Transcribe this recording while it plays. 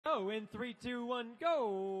Oh, in 3, 2, 1,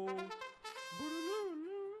 go!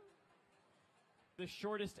 The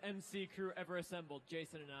shortest MC crew ever assembled,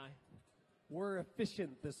 Jason and I. We're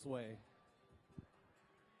efficient this way.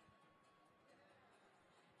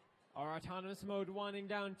 Our autonomous mode winding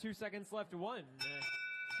down, 2 seconds left, 1.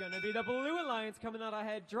 It's going to be the Blue Alliance coming out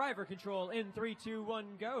ahead. Driver control in 3, 2, 1,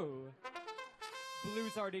 go.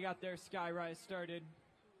 Blue's already got their Skyrise started.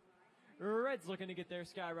 Red's looking to get their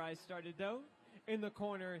Skyrise started, though. In the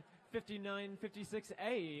corner,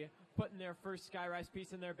 5956A putting their first Skyrise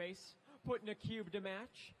piece in their base, putting a cube to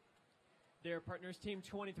match. Their partners, team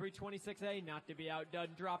 2326A, not to be outdone,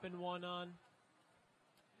 dropping one on.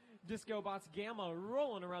 DiscoBots Gamma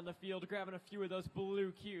rolling around the field, grabbing a few of those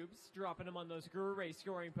blue cubes, dropping them on those gray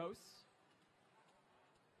scoring posts.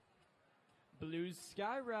 Blue's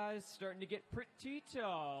Skyrise starting to get pretty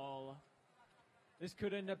tall. This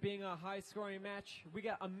could end up being a high-scoring match. We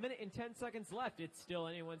got 1 minute and 10 seconds left. It's still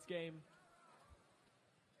anyone's game.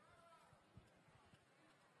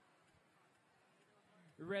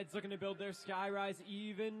 Red's looking to build their Skyrise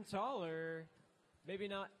even taller. Maybe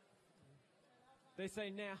not. They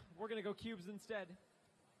say, nah, we're going to go cubes instead.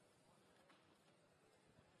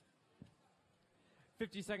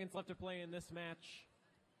 50 seconds left to play in this match.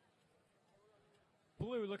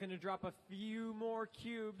 Blue looking to drop a few more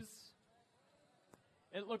cubes.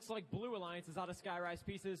 It looks like Blue Alliance is out of Skyrise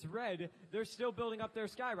pieces. Red, they're still building up their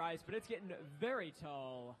Skyrise, but it's getting very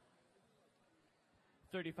tall.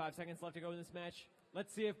 35 seconds left to go in this match.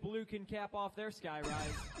 Let's see if Blue can cap off their Skyrise.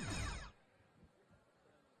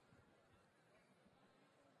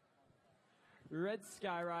 Red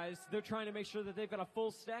Skyrise, they're trying to make sure that they've got a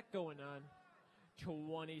full stack going on.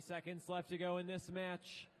 20 seconds left to go in this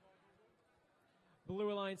match.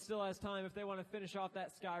 Blue Alliance still has time if they want to finish off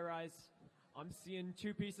that Skyrise. I'm seeing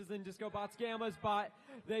 2 pieces in DiscoBots Gamma's bot.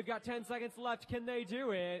 They've got 10 seconds left. Can they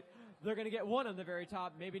do it? They're going to get 1 on the very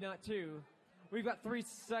top, maybe not 2. We've got 3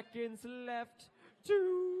 seconds left.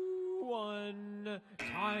 2, 1.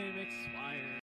 Time expired.